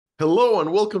Hello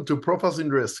and welcome to Profiles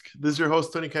in Risk. This is your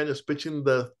host, Tony Cañas, pitching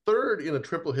the third in a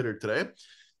triple hitter today.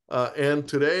 And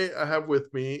today I have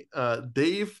with me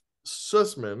Dave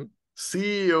Sussman,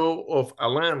 CEO of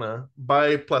Alana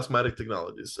by Plasmatic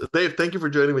Technologies. Dave, thank you for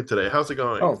joining me today. How's it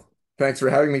going? Oh, thanks for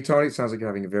having me, Tony. Sounds like you're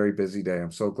having a very busy day.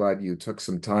 I'm so glad you took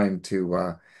some time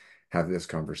to have this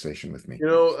conversation with me.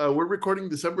 We're recording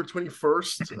December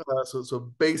 21st.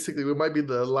 So basically, we might be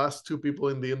the last two people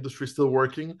in the industry still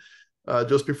working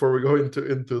just before we go into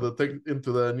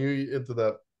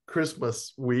the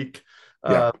Christmas week.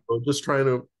 Yeah, So just trying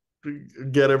to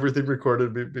get everything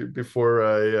recorded before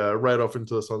I ride off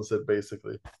into the sunset,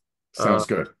 basically. Uh, sounds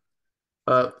good.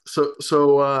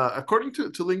 According to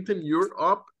LinkedIn, you're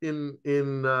up in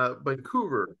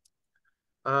Vancouver.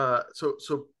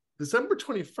 So December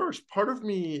 21st, part of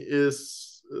me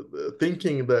is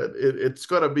thinking that it's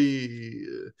got to be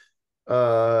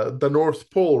the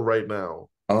North Pole right now.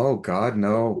 Oh God,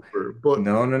 no. But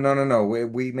No, no, no, no, no.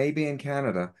 We may be in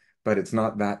Canada, but it's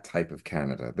not that type of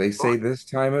Canada. They say this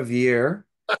time of year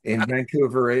in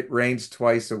Vancouver, it rains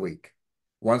twice a week,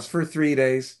 once for 3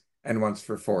 days and once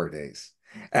for 4 days.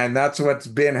 And that's what's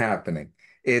been happening.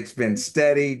 It's been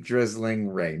steady, drizzling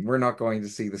rain. We're not going to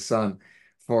see the sun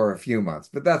for a few months,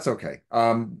 but that's okay.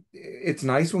 It's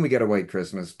nice when we get a white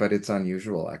Christmas, but it's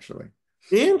unusual actually.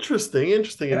 interesting. And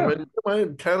Yeah.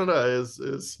 when Canada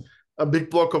is a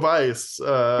big block of ice.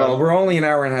 Well, we're only an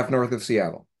hour and a half north of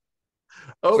Seattle.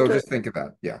 So Okay, just think of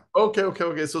that. Yeah.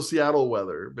 okay. So Seattle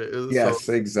weather. So Yes,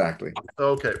 exactly.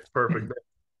 okay, perfect.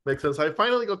 Makes sense. I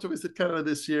finally got to visit Canada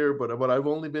this year, but I've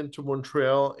only been to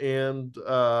Montreal and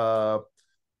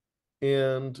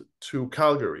to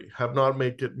Calgary. Have not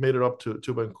made it up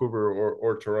to Vancouver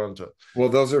or Toronto. Well,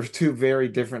 those are two very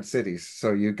different cities.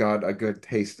 So you got a good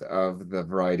taste of the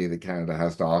variety that Canada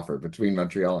has to offer between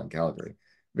Montreal and Calgary.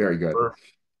 Very good.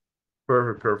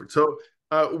 Perfect. So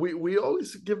we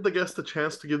always give the guest a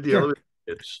chance to give the Sure. elevator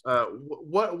pitch.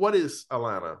 What is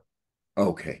Alana?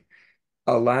 Okay.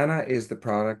 Alana is the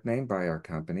product name by our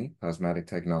company, Cosmetic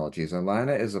Technologies.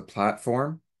 Alana is a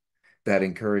platform that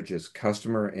encourages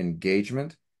customer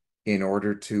engagement in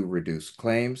order to reduce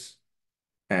claims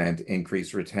and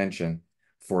increase retention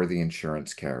for the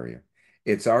insurance carrier.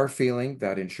 It's our feeling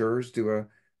that insurers do a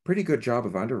pretty good job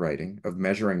of underwriting, of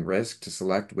measuring risk to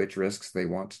select which risks they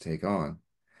want to take on,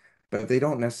 but they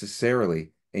don't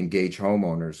necessarily engage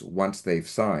homeowners once they've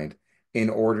signed in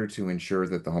order to ensure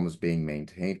that the home is being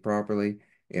maintained properly,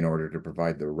 in order to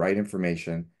provide the right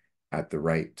information at the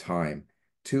right time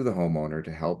to the homeowner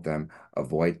to help them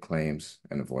avoid claims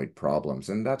and avoid problems.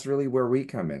 And that's really where we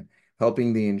come in,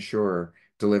 helping the insurer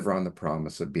deliver on the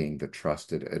promise of being the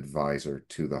trusted advisor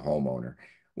to the homeowner.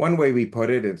 One way we put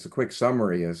it, it's a quick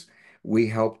summary, is we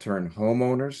help turn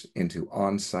homeowners into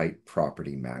on-site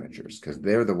property managers because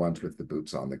they're the ones with the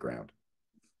boots on the ground.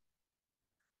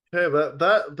 Okay,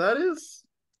 that is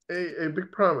a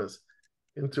big promise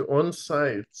into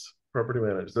on-site property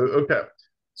managers. Okay,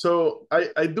 so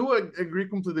I do agree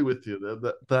completely with you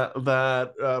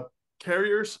that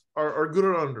carriers are good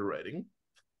at underwriting,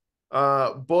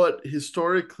 but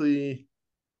historically,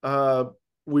 uh,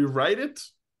 we write it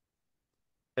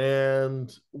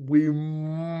and we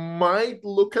might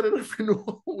look at it at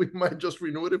renewal. We might just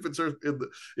renew it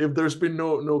if there's been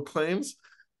no claims.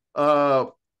 Uh,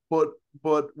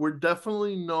 but we're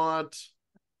definitely not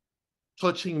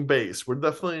touching base. We're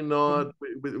definitely not.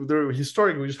 There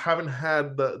historically, we just haven't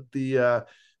had the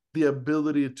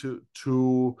ability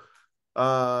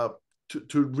uh,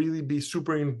 to really be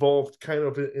super involved, kind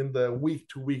of in the week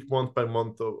to week, month by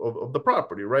month of the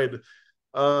property, right?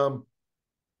 Um,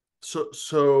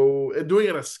 so doing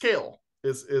it at scale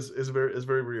is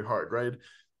very hard, right?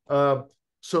 Um,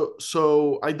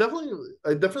 so I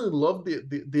definitely love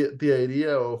the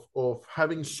idea of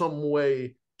having some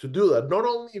way to do that, not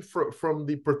only from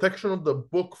the protection of the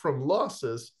book from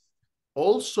losses,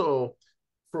 also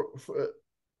for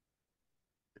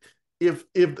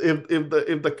if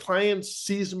the client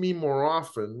sees me more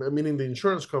often, meaning the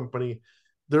insurance company,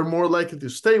 they're more likely to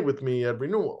stay with me at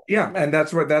renewal. Yeah, and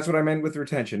that's what I meant with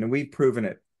retention, and we've proven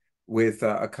it with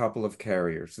a couple of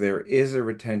carriers. There is a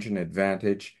retention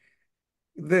advantage.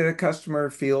 The customer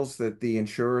feels that the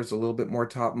insurer is a little bit more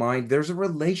top mind. There's a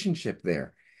relationship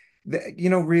there.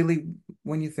 Really,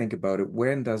 when you think about it,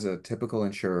 when does a typical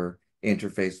insurer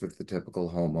interface with the typical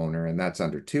homeowner? And that's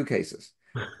under two cases: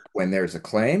 when there's a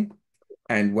claim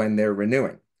and when they're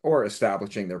renewing or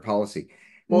establishing their policy.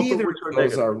 Both of Neither which of are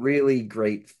those negative. are really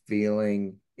great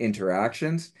feeling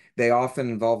interactions. They often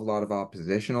involve a lot of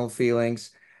oppositional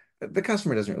feelings. The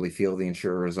customer doesn't really feel the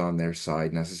insurer is on their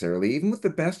side necessarily. Even with the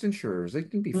best insurers,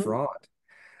 it can be fraud.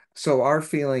 So our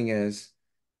feeling is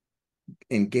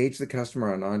engage the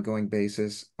customer on an ongoing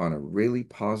basis on a really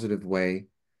positive way,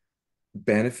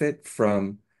 benefit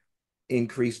from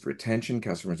increased retention.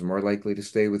 Customers are more likely to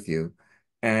stay with you.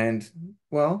 And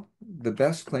well, the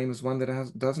best claim is one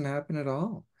that doesn't happen at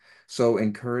all. So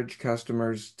encourage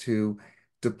customers to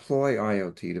deploy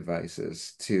IoT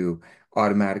devices to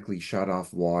automatically shut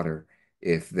off water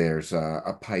if there's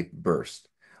a pipe burst,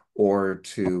 or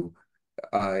to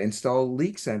install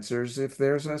leak sensors if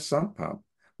there's a sump pump,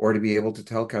 or to be able to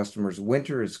tell customers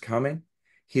winter is coming.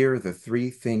 Here are the three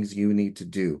things you need to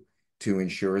do to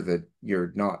ensure that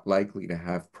you're not likely to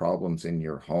have problems in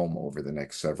your home over the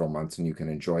next several months and you can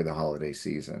enjoy the holiday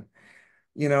season.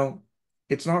 You know,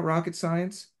 it's not rocket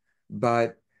science,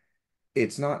 but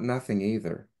it's not nothing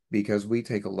either, because we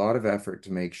take a lot of effort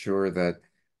to make sure that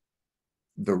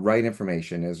the right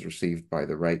information is received by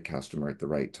the right customer at the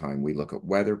right time. We look at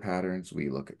weather patterns, we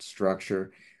look at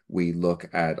structure, we look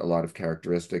at a lot of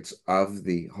characteristics of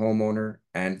the homeowner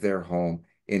and their home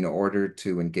in order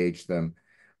to engage them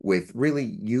with really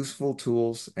useful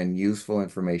tools and useful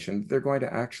information that they're going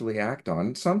to actually act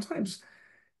on. Sometimes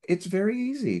it's very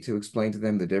easy to explain to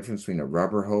them the difference between a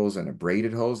rubber hose and a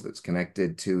braided hose that's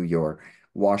connected to your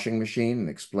washing machine, and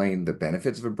explain the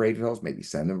benefits of a braided hose. Maybe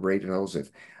send them braided hose if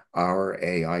our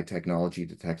AI technology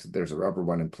detects that there's a rubber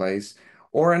one in place.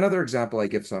 Or another example I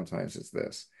give sometimes is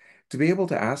this: to be able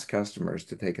to ask customers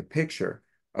to take a picture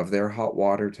of their hot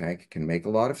water tank can make a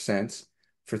lot of sense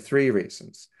for three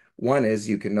reasons. One is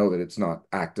you can know that it's not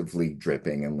actively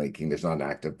dripping and leaking, there's not an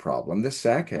active problem. The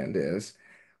second is,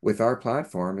 with our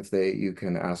platform, if you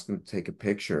can ask them to take a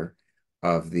picture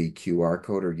of the QR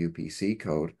code or UPC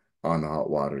code on the hot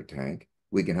water tank,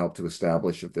 we can help to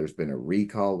establish if there's been a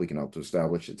recall. We can help to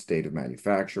establish its date of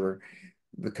manufacturer.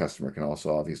 The customer can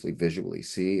also obviously visually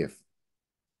see if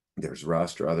there's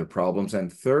rust or other problems.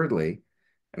 And thirdly,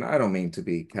 and I don't mean to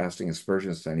be casting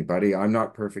aspersions to anybody, I'm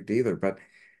not perfect either, but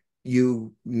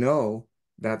you know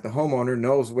that the homeowner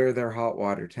knows where their hot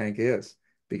water tank is,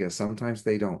 because sometimes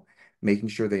they don't. Making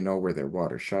sure they know where their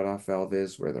water shutoff valve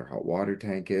is, where their hot water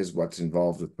tank is, what's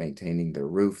involved with maintaining their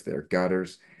roof, their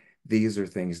gutters. These are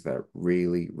things that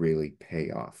really, really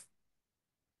pay off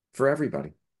for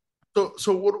everybody. So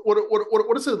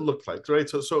what does it look like, right?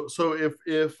 So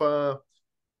if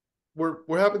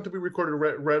we're having to be recorded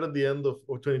right at the end of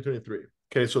 2023.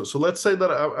 Okay, so let's say that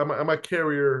I'm a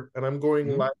carrier and I'm going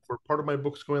Mhm. live, or part of my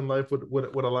book's going live with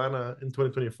Alana in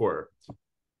 2024.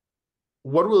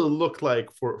 What will it look like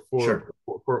Sure,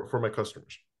 for my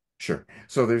customers? sure.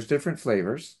 So there's different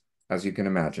flavors, as you can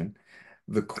imagine.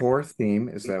 The core theme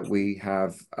is that we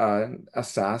have a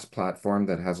SaaS platform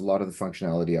that has a lot of the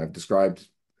functionality I've described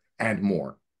and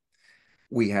more.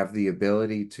 We have the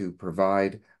ability to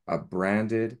provide a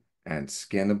branded and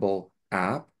skinnable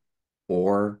app,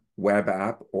 or web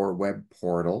app, or web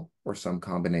portal, or some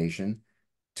combination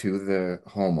to the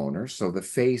homeowner. So the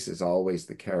face is always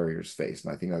the carrier's face,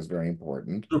 and I think that's very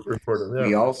important. Super important,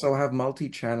 We yeah. also have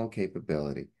multi-channel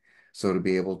capability. So to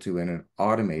be able to, in an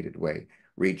automated way,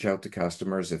 reach out to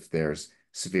customers if there's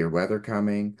severe weather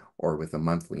coming, or with a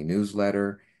monthly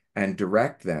newsletter, and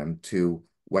direct them to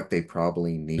what they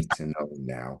probably need to know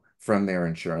now from their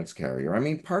insurance carrier. I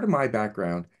mean, part of my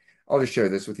background, I'll just share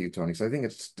this with you, Tony, because I think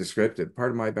it's descriptive.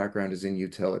 Part of my background is in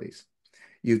utilities.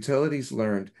 Utilities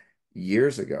learned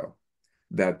years ago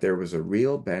that there was a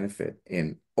real benefit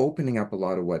in opening up a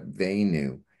lot of what they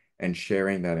knew and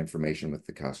sharing that information with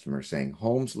the customer, saying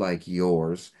homes like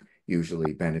yours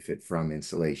usually benefit from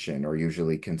insulation, or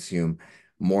usually consume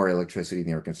more electricity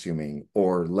than you're consuming,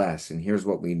 or less. And here's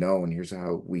what we know, and here's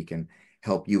how we can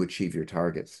help you achieve your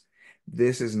targets.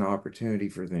 This is an opportunity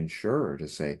for the insurer to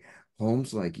say,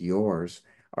 homes like yours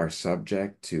are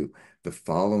subject to the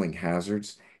following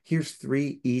hazards. Here's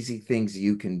three easy things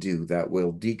you can do that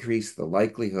will decrease the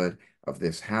likelihood of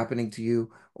this happening to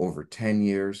you over 10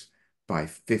 years by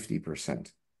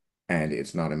 50%. And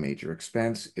it's not a major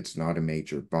expense. It's not a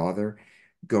major bother.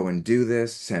 Go and do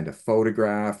this, send a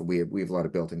photograph. We have a lot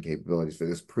of built-in capabilities for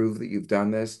this. Prove that you've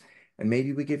done this, and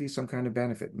maybe we give you some kind of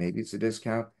benefit. Maybe it's a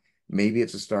discount. Maybe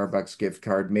it's a Starbucks gift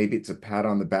card. Maybe it's a pat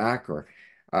on the back, or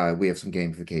we have some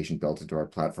gamification built into our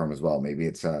platform as well. Maybe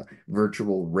it's a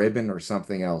virtual ribbon or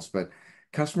something else. But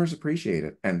customers appreciate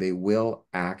it, and they will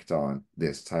act on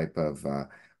this type of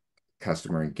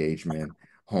customer engagement,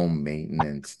 home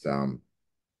maintenance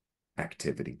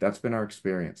activity. That's been our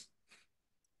experience.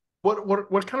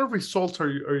 What kind of results are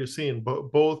you seeing,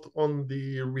 both on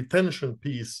the retention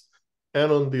piece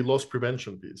and on the loss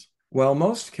prevention piece? Well,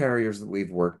 most carriers that we've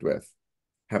worked with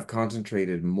have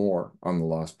concentrated more on the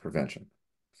loss prevention.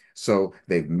 So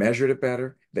they've measured it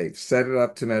better, they've set it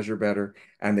up to measure better,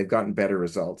 and they've gotten better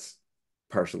results,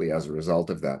 partially as a result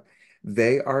of that.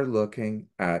 They are looking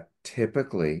at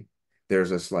typically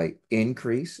there's a slight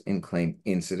increase in claim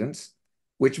incidents,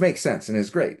 which makes sense and is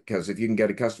great because if you can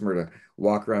get a customer to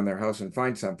walk around their house and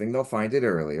find something, they'll find it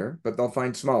earlier, but they'll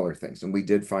find smaller things. And we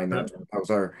did find that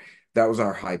that was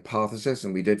our hypothesis,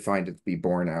 and we did find it to be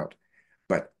borne out.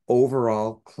 But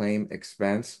overall claim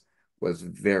expense was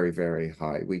very, very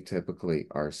high. We typically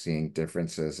are seeing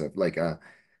differences of like a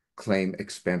claim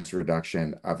expense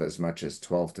reduction of as much as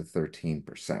 12 to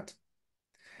 13%.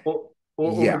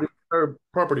 Over Yeah, the entire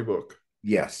property book.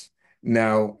 yes.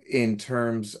 Now, in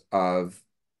terms of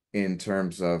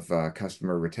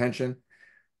customer retention,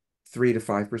 3 to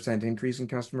 5% increase in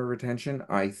customer retention.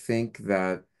 I think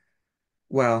that,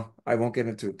 well, I won't get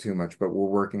into it too much, but we're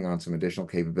working on some additional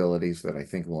capabilities that I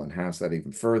think will enhance that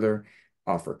even further,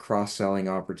 offer cross-selling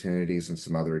opportunities and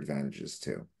some other advantages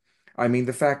too. I mean,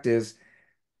 the fact is,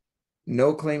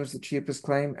 no claim is the cheapest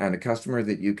claim, and a customer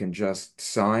that you can just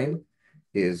sign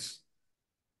is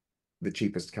the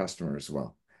cheapest customer as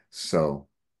well. So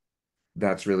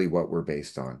that's really what we're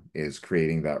based on, is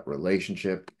creating that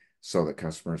relationship so that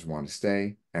customers want to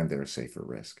stay and they're a safer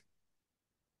risk.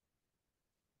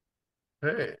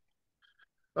 Hey.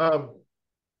 Um,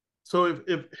 so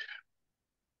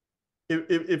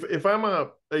if I'm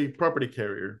a property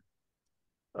carrier,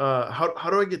 how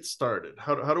do I get started?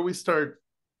 How do we start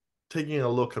taking a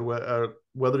look at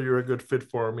whether you're a good fit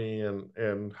for me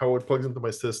and how it plugs into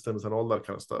my systems and all that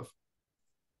kind of stuff?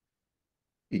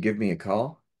 You give me a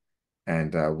call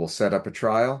and we'll set up a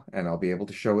trial and I'll be able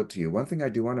to show it to you. One thing I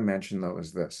do want to mention though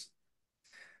is this.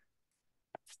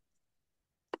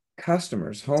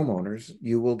 Customers, homeowners,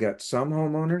 you will get some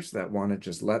homeowners that want to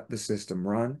just let the system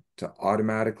run to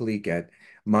automatically get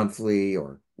monthly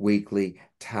or weekly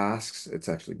tasks. It's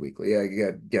actually weekly.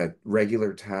 Yeah, get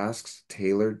regular tasks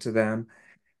tailored to them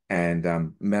and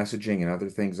messaging and other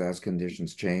things as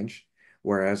conditions change.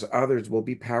 Whereas others will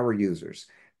be power users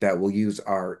that will use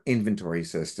our inventory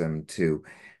system to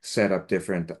set up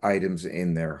different items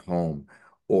in their home,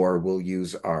 or will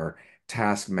use our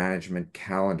task management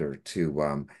calendar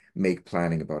to make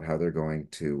planning about how they're going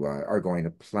to are going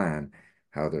to plan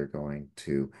how they're going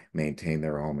to maintain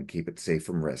their home and keep it safe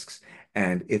from risks.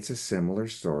 And it's a similar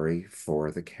story for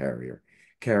the carrier.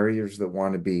 Carriers that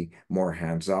want to be more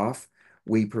hands off,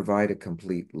 we provide a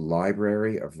complete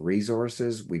library of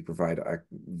resources. We provide a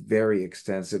very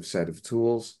extensive set of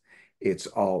tools. It's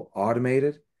all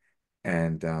automated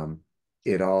and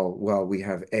well, we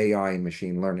have AI and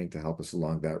machine learning to help us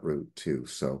along that route too.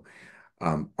 So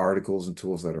articles and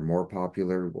tools that are more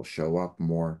popular will show up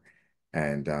more.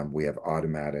 And we have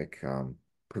automatic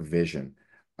provision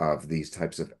of these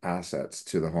types of assets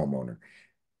to the homeowner.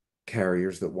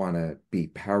 Carriers that want to be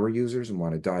power users and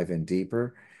want to dive in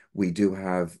deeper, we do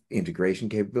have integration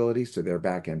capabilities to their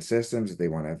back-end systems. If they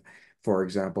want to have, for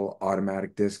example,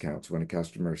 automatic discounts when a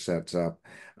customer sets up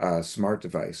a smart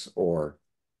device or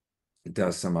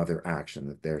does some other action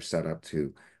that they're set up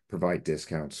to provide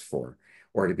discounts for,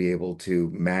 or to be able to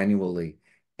manually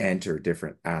enter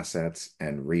different assets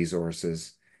and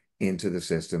resources into the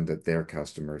system that their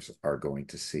customers are going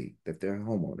to see, that their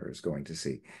homeowner is going to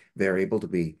see. They're able to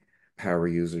be power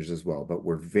users as well, but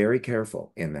we're very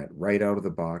careful in that right out of the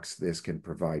box, this can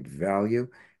provide value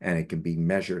and it can be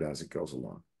measured as it goes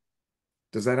along.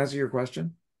 Does that answer your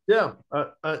question? Yeah,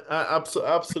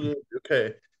 absolutely.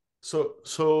 Okay. So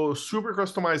super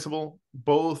customizable,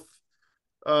 both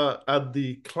at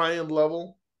the client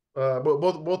level, but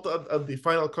both at the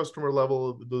final customer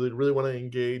level. Do they really want to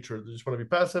engage, or do they just want to be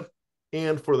passive?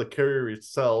 And for the carrier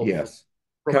itself, Yes.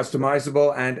 from a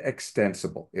Customizable and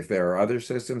extensible. If there are other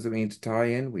systems that we need to tie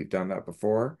in, we've done that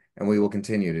before and we will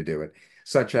continue to do it.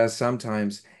 Such as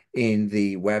sometimes in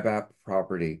the web app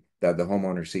property that the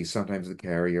homeowner sees, sometimes the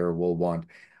carrier will want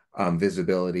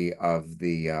visibility of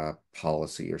the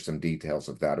policy or some details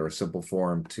of that, or a simple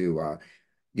form to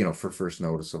for first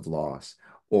notice of loss,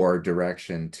 or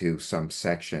direction to some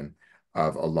section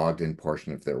of a logged in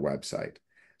portion of their website.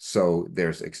 So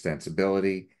there's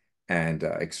extensibility and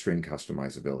extreme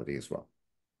customizability as well.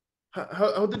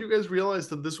 how did you guys realize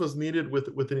that this was needed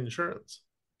with an insurance?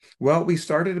 Well, we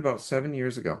started about 7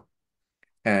 years ago,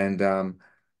 and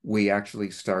we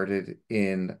actually started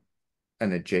in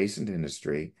an adjacent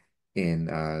industry in,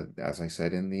 as I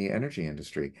said, in the energy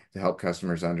industry to help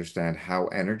customers understand how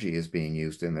energy is being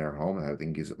used in their home and how they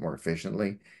can use it more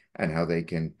efficiently and how they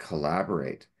can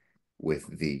collaborate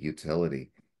with the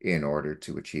utility in order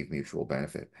to achieve mutual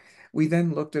benefit. We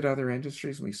then looked at other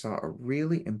industries and we saw a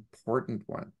really important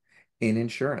one in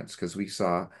insurance because we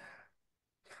saw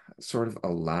sort of a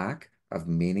lack of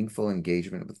meaningful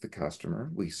engagement with the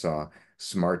customer. We saw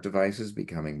smart devices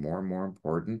becoming more and more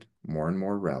important, more and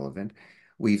more relevant.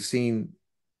 We've seen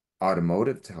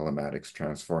automotive telematics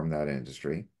transform that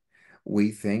industry.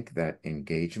 We think that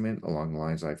engagement along the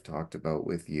lines I've talked about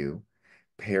with you,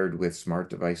 paired with smart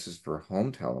devices for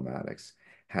home telematics,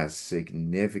 has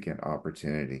significant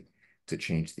opportunity to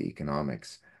change the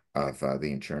economics of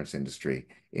the insurance industry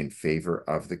in favor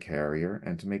of the carrier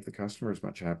and to make the customers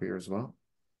much happier as well.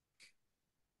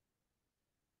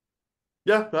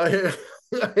 Yeah, I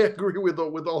agree with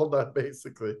all that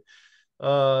basically.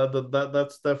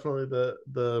 That's definitely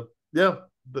the yeah,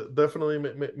 definitely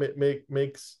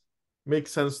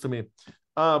makes sense to me.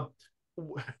 Uh,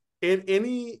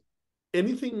 in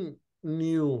anything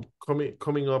new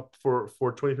coming up for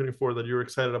 2024 that you're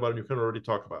excited about and you can already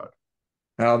talk about?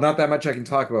 Well, not that much I can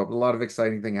talk about, but a lot of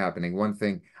exciting thing happening. One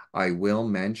thing I will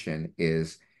mention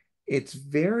is it's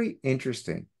very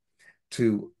interesting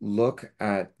to look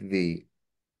at the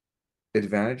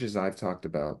advantages I've talked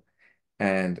about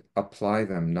and apply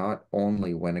them not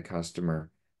only when a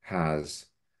customer has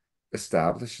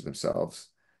established themselves,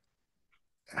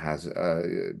 has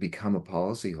become a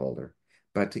policyholder,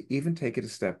 but to even take it a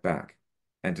step back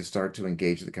and to start to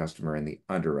engage the customer in the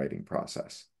underwriting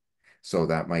process. So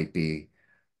that might be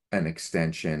an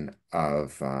extension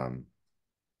of home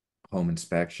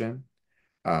inspection,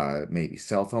 maybe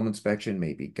self-home inspection,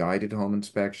 maybe guided home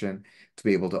inspection, to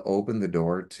be able to open the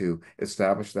door to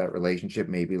establish that relationship.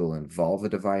 Maybe it'll involve a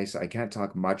device. I can't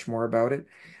talk much more about it,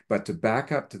 but to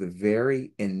back up to the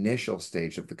very initial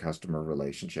stage of the customer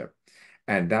relationship.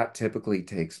 And that typically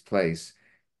takes place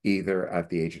either at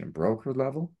the agent and broker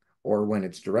level or when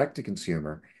it's direct to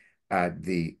consumer at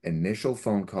the initial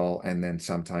phone call and then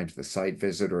sometimes the site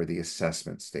visit or the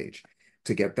assessment stage.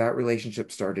 To get that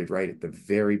relationship started right at the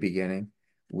very beginning,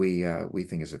 we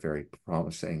think is a very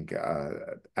promising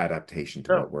adaptation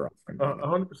to Yeah, what we're offering right now.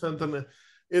 100%.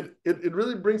 And it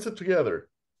really brings it together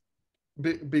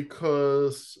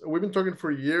because we've been talking for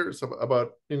years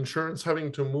about insurance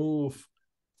having to move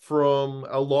from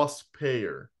a loss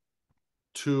payer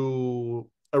to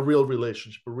a real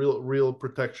relationship, a real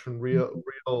protection,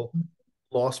 real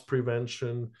loss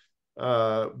prevention.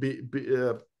 As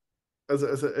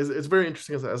it's very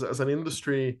interesting as an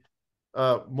industry.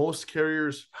 Most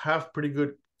carriers have pretty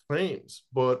good claims,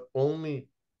 but only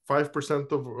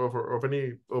 5% of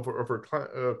any of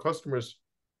our customers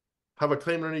have a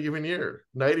claim in any given year.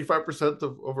 95%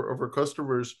 of our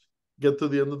customers get to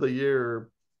the end of the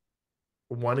year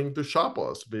wanting to shop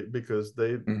us because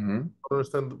they Mhm.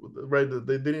 understand, right, that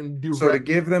they didn't So to direct.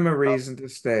 give them a reason to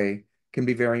stay can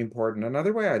be very important.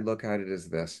 Another way I look at it is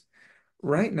this.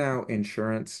 Right now,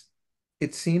 insurance,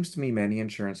 it seems to me many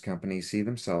insurance companies see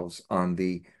themselves on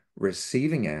the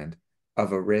receiving end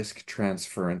of a risk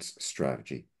transference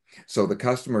strategy. So the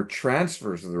customer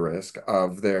transfers the risk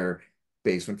of their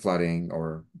basement flooding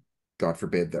or, God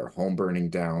forbid, their home burning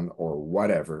down or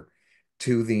whatever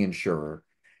to the insurer.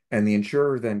 And the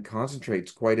insurer then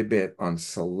concentrates quite a bit on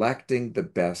selecting the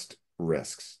best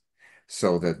risks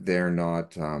so that they're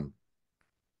not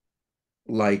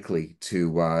likely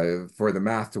to for the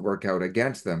math to work out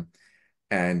against them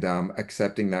and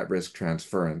accepting that risk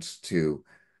transference to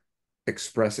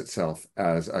express itself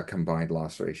as a combined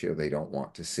loss ratio they don't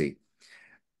want to see.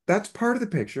 That's part of the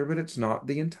picture, but it's not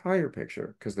the entire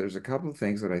picture because there's a couple of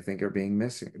things that I think are being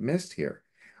missed here.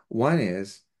 One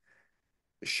is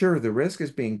sure, the risk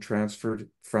is being transferred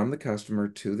from the customer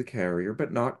to the carrier,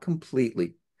 but not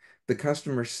completely. The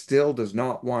customer still does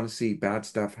not want to see bad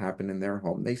stuff happen in their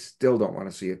home. They still don't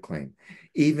want to see a claim,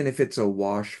 even if it's a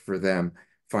wash for them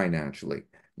financially.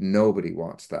 Nobody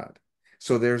wants that.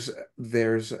 So there's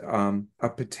a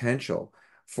potential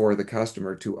for the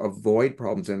customer to avoid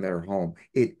problems in their home.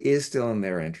 It is still in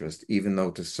their interest, even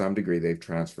though to some degree they've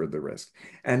transferred the risk.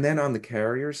 And then on the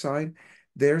carrier side,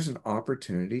 there's an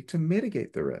opportunity to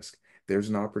mitigate the risk. There's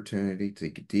an opportunity to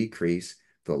decrease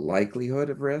the likelihood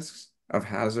of risks, of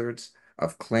hazards,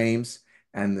 of claims,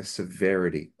 and the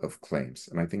severity of claims.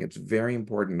 And I think it's very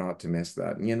important not to miss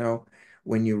that. And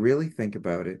when you really think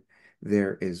about it,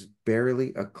 there is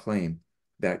barely a claim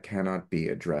that cannot be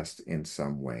addressed in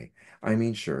some way. I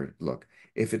mean, sure, look,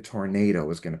 if a tornado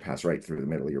is going to pass right through the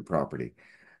middle of your property,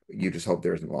 you just hope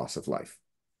there isn't loss of life.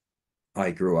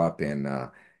 I grew up in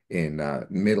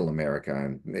middle America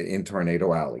and in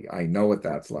Tornado Alley. I know what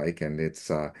that's like, and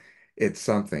it's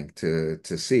something to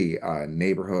see a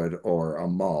neighborhood or a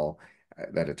mall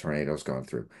that a tornado's gone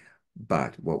through.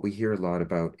 But what we hear a lot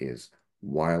about is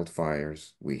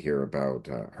wildfires. We hear about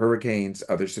hurricanes,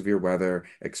 other severe weather,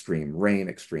 extreme rain,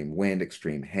 extreme wind,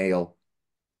 extreme hail.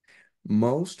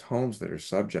 Most homes that are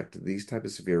subject to these type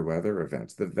of severe weather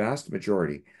events, the vast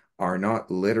majority are not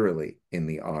literally in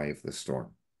the eye of the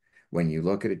storm. When you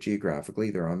look at it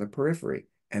geographically, they're on the periphery.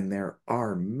 And there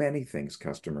are many things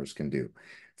customers can do,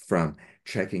 from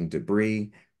checking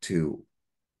debris to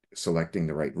selecting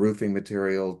the right roofing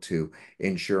material to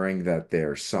ensuring that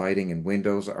their siding and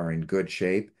windows are in good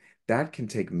shape. That can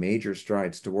take major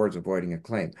strides towards avoiding a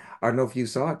claim. I don't know if you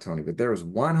saw it, Tony, but there was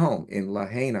one home in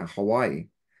Lahaina, Hawaii,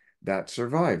 that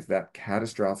survived that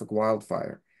catastrophic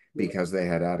wildfire because they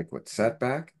had adequate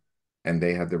setback and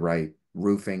they had the right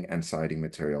roofing and siding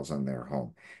materials on their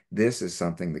home. This is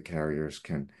something the carriers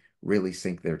can really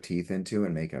sink their teeth into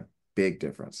and make a big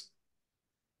difference.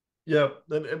 Yeah,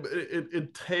 and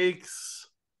it takes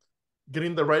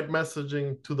getting the right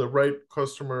messaging to the right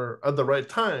customer at the right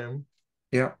time.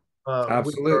 Yeah, Which are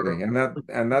absolutely.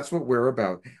 And that's what we're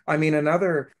about. I mean,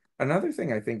 another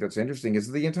thing I think that's interesting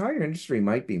is the entire industry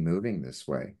might be moving this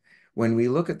way. When we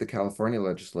look at the California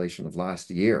legislation of last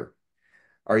year,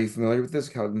 are you familiar with this,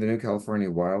 the new California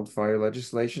wildfire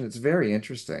legislation? It's very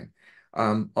interesting.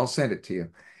 I'll send it to you.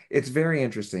 It's very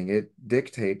interesting. It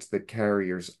dictates that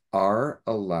carriers are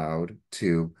allowed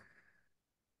to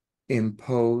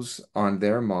impose on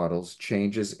their models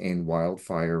changes in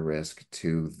wildfire risk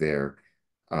to their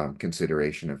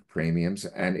consideration of premiums,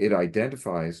 and it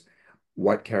identifies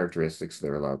what characteristics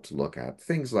they're allowed to look at.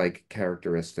 Things like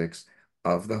characteristics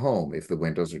of the home, if the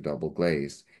windows are double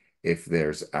glazed, if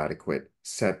there's adequate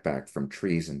setback from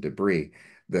trees and debris,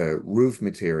 the roof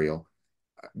material,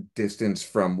 distance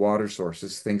from water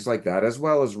sources, things like that, as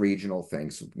well as regional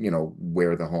things,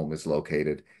 where the home is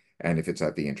located and if it's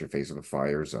at the interface of a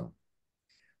fire zone.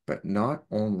 But not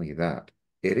only that,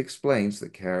 it explains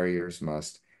that carriers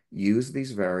must use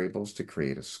these variables to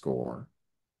create a score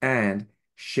and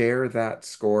share that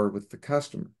score with the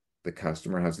customer. The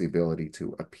customer has the ability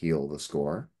to appeal the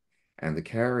score, and the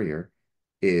carrier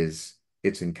is,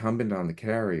 it's incumbent on the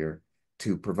carrier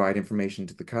to provide information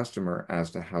to the customer as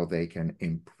to how they can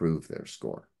improve their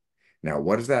score. Now,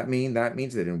 what does that mean? That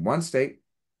means that in one state,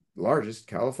 largest,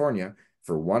 California,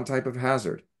 for one type of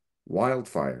hazard,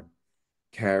 wildfire,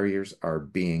 carriers are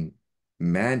being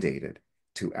mandated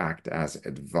to act as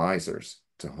advisors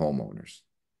to homeowners.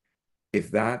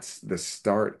 If that's the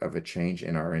start of a change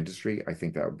in our industry, I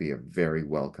think that would be a very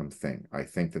welcome thing. I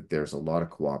think that there's a lot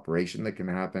of cooperation that can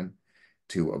happen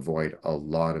to avoid a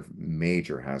lot of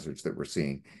major hazards that we're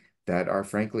seeing that are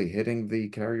frankly hitting the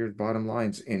carrier's bottom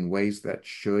lines in ways that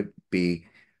should be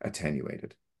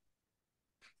attenuated.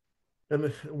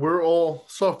 and we're all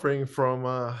suffering from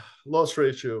loss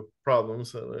ratio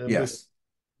problems in this Yes.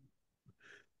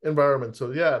 environment.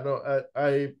 So yeah, no,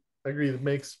 I agree. It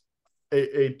makes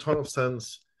a ton of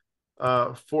sense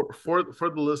for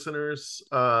the listeners.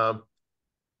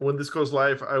 When this goes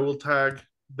live, I will tag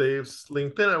Dave's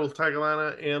LinkedIn. I will tag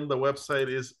Alana, and the website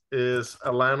is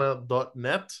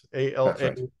alana.net, That's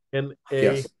right. ALANA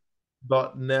Yes.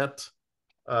 .net.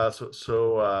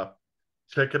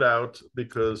 Check it out,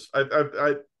 because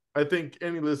I think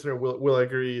any listener will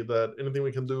agree that anything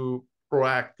we can do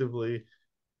proactively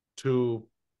to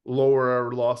lower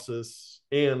our losses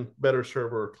and better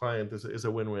serve our client is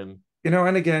a win-win.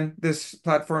 And again, this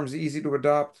platform is easy to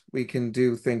adopt. We can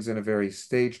do things in a very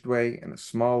staged way, in a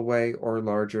small way, or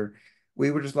larger.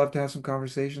 We would just love to have some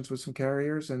conversations with some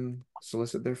carriers and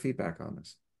solicit their feedback on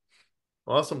this.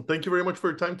 Awesome. Thank you very much for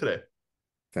your time today.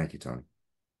 Thank you, Tony.